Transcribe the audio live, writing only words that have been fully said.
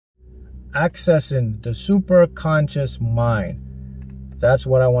accessing the superconscious mind. That's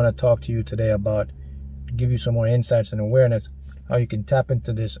what I want to talk to you today about. Give you some more insights and awareness, how you can tap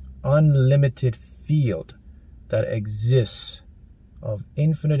into this unlimited field that exists of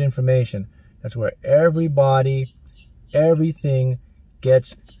infinite information. That's where everybody, everything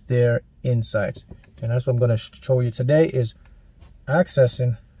gets their insights. And that's what I'm going to show you today, is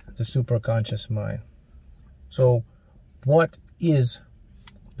accessing the superconscious mind. So what is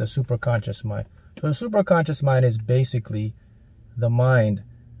the superconscious mind? So the superconscious mind is basically the mind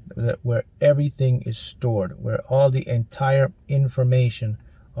where everything is stored, where all the entire information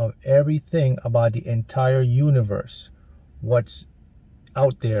of everything about the entire universe, what's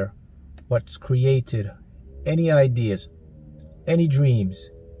out there, what's created, any ideas, any dreams,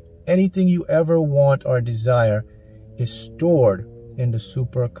 anything you ever want or desire is stored in the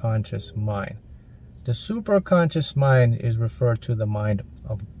superconscious mind. The superconscious mind is referred to the mind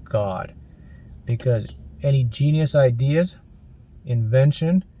of God, because any genius ideas,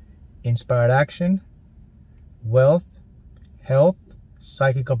 invention, inspired action, wealth, health,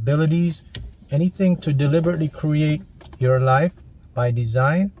 psychic abilities, anything to deliberately create your life by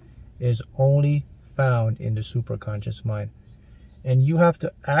design is only found in the superconscious mind. And you have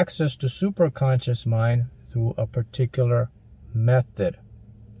to access the superconscious mind through a particular method.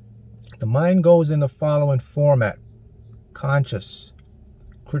 The mind goes in the following format: conscious,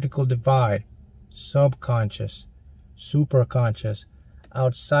 critical divide, subconscious, superconscious.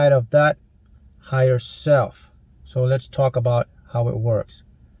 Outside of that, higher self. So let's talk about how it works.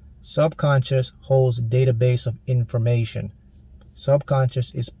 Subconscious holds a database of information.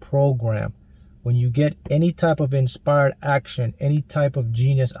 Subconscious is programmed. When you get any type of inspired action, any type of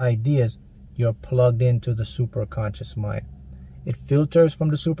genius ideas, you're plugged into the superconscious mind. It filters from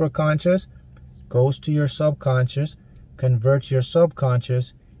the superconscious, goes to your subconscious, converts your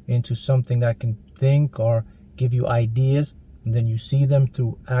subconscious into something that can think or give you ideas, and then you see them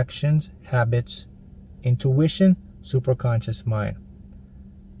through actions, habits, intuition, superconscious mind.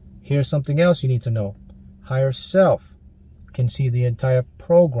 Here's something else you need to know. Higher self can see the entire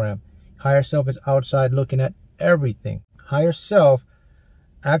program. Higher self is outside looking at everything. Higher self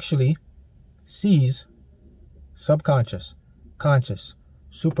actually sees subconscious, conscious,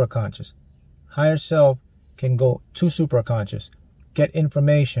 superconscious. Higher self can go to superconscious, get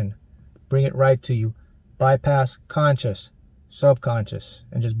information, bring it right to you, bypass conscious, subconscious,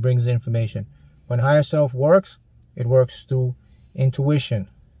 and just brings the information. When higher self works, it works through intuition,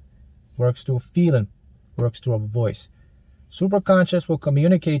 works through feeling, works through a voice. Superconscious will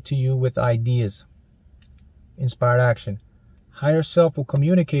communicate to you with ideas, inspired action. Higher self will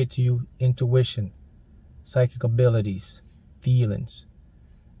communicate to you intuition, psychic abilities, feelings.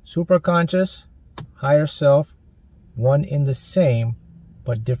 Superconscious, higher self, one in the same,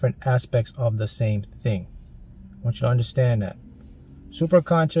 but different aspects of the same thing. I want you to understand that.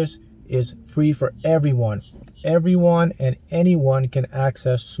 Superconscious is free for everyone. Everyone and anyone can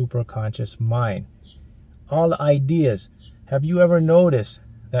access superconscious mind. All ideas. Have you ever noticed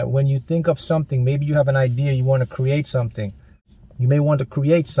that when you think of something, maybe you have an idea, you want to create something. You may want to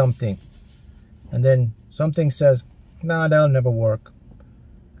create something, and then something says, nah, that'll never work.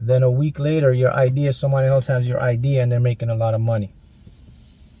 Then a week later, your idea, someone else has your idea and they're making a lot of money.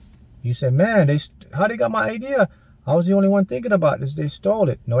 You say, man, how they got my idea? I was the only one thinking about this. They stole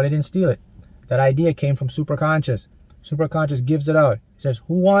it. No, they didn't steal it. That idea came from superconscious. Superconscious gives it out. It says,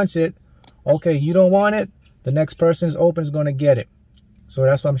 who wants it? Okay, you don't want it? The next person is open is going to get it. So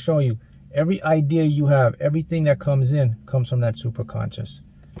that's what I'm showing you. Every idea you have, everything that comes in, comes from that superconscious.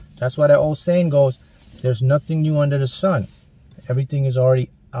 That's why that old saying goes, there's nothing new under the sun. Everything is already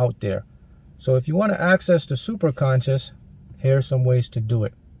out there. So if you want to access the superconscious, here are some ways to do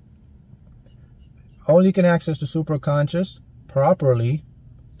it. Only can access the superconscious properly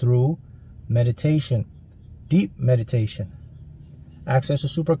through meditation, deep meditation. Access the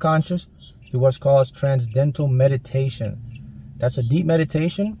superconscious through what's called transcendental meditation. That's a deep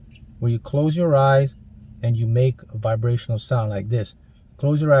meditation where you close your eyes and you make a vibrational sound like this.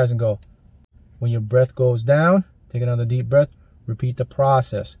 Close your eyes and go. When your breath goes down, take another deep breath, repeat the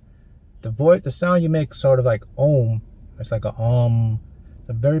process. The sound you make sort of like om. It's like a It's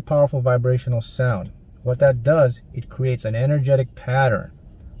a very powerful vibrational sound. What that does, it creates an energetic pattern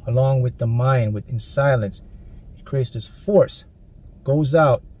along with the mind, in silence. It creates this force, goes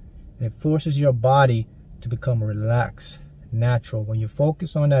out, and it forces your body to become relaxed, natural. When you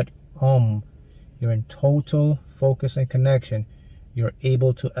focus on that you're in total focus and connection. You're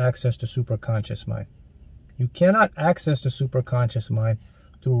able to access the superconscious mind. You cannot access the superconscious mind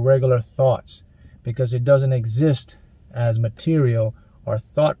through regular thoughts because it doesn't exist as material or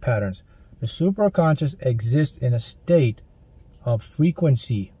thought patterns. The superconscious exists in a state of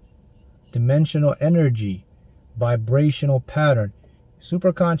frequency, dimensional energy, vibrational pattern.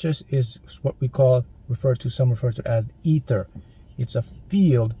 Superconscious is what we call, some refer to as ether. It's a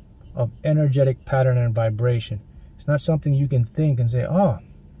field of energetic pattern and vibration. It's not something you can think and say, oh,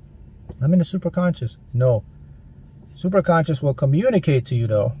 I'm in the superconscious. No. Superconscious will communicate to you,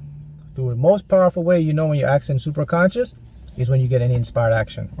 though, through the most powerful way you know when you're acting superconscious is when you get any inspired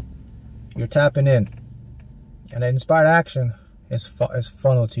action. You're tapping in, and that inspired action is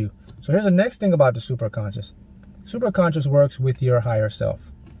funneled to you. So here's the next thing about the superconscious. Superconscious works with your higher self.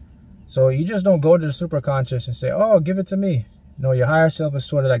 So you just don't go to the superconscious and say, oh, give it to me. No, your higher self is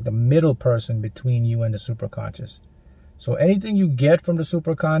sort of like the middle person between you and the superconscious. So anything you get from the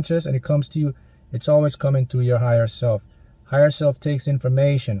superconscious and it comes to you, it's always coming through your higher self. Higher self takes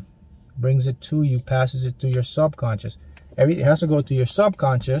information, brings it to you, passes it through your subconscious. It has to go through your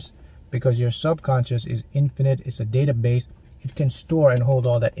subconscious because your subconscious is infinite. It's a database. It can store and hold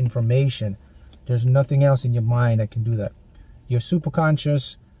all that information. There's nothing else in your mind that can do that. Your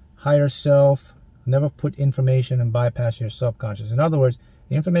superconscious, higher self, never put information and bypass your subconscious. In other words,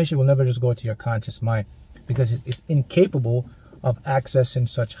 the information will never just go to your conscious mind because it's incapable of accessing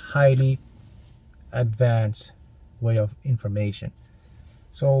such highly advanced way of information.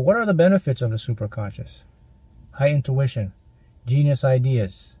 So what are the benefits of the superconscious? High intuition, genius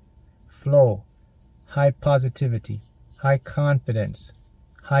ideas, flow, high positivity, high confidence,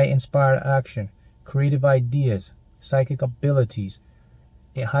 high inspired action, creative ideas, psychic abilities,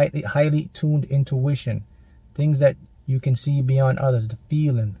 a highly tuned intuition, things that you can see beyond others, the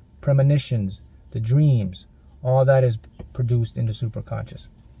feeling, premonitions, the dreams, all that is produced in the superconscious.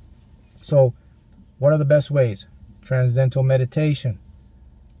 So what are the best ways? Transcendental meditation,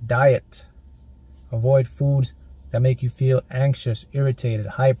 diet, avoid foods that make you feel anxious, irritated,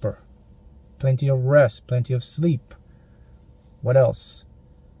 hyper, plenty of rest, plenty of sleep. What else?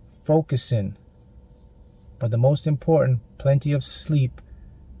 Focusing. But the most important, plenty of sleep,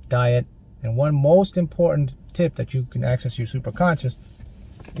 diet, and one most important tip that you can access your superconscious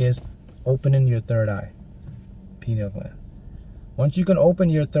is opening your third eye, pineal gland. Once you can open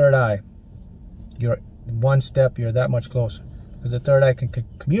your third eye, you're you're that much closer because the third eye can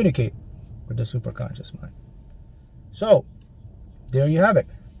communicate with the superconscious mind. So there you have it.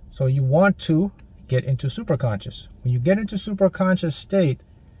 So you want to get into superconscious. When you get into superconscious state,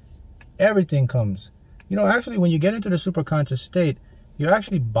 everything comes. You know, actually, when you get into the superconscious state, you're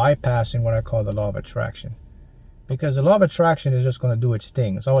actually bypassing what I call the law of attraction. Because the law of attraction is just going to do its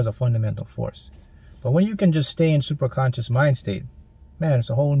thing. It's always a fundamental force. But when you can just stay in superconscious mind state, man, it's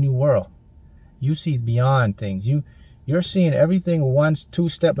a whole new world. You see beyond things. You're seeing everything two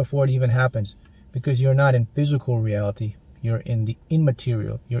steps before it even happens. Because you're not in physical reality. You're in the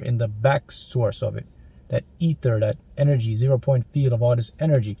immaterial. You're in the back source of it. That ether, that energy, 0-point field of all this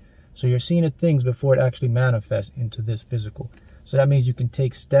energy. So you're seeing the things before it actually manifests into this physical. So that means you can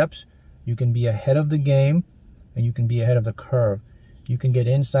take steps. You can be ahead of the game. And you can be ahead of the curve. You can get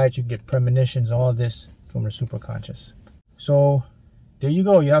insights. You can get premonitions. All this from the superconscious. So there you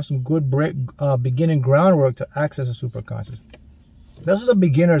go. You have some good beginning groundwork to access the superconscious. This is a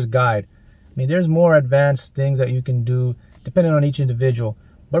beginner's guide. I mean, there's more advanced things that you can do depending on each individual.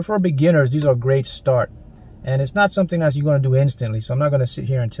 But for beginners, these are a great start. And it's not something that you're going to do instantly. So I'm not going to sit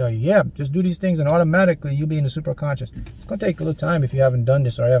here and tell you, yeah, just do these things and automatically you'll be in the superconscious. It's going to take a little time if you haven't done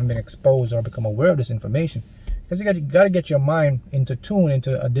this or haven't been exposed or become aware of this information. Because you got to get your mind into tune,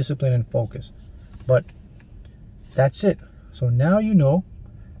 into a discipline and focus. But that's it. So now you know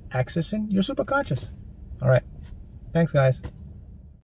accessing your superconscious. All right. Thanks, guys.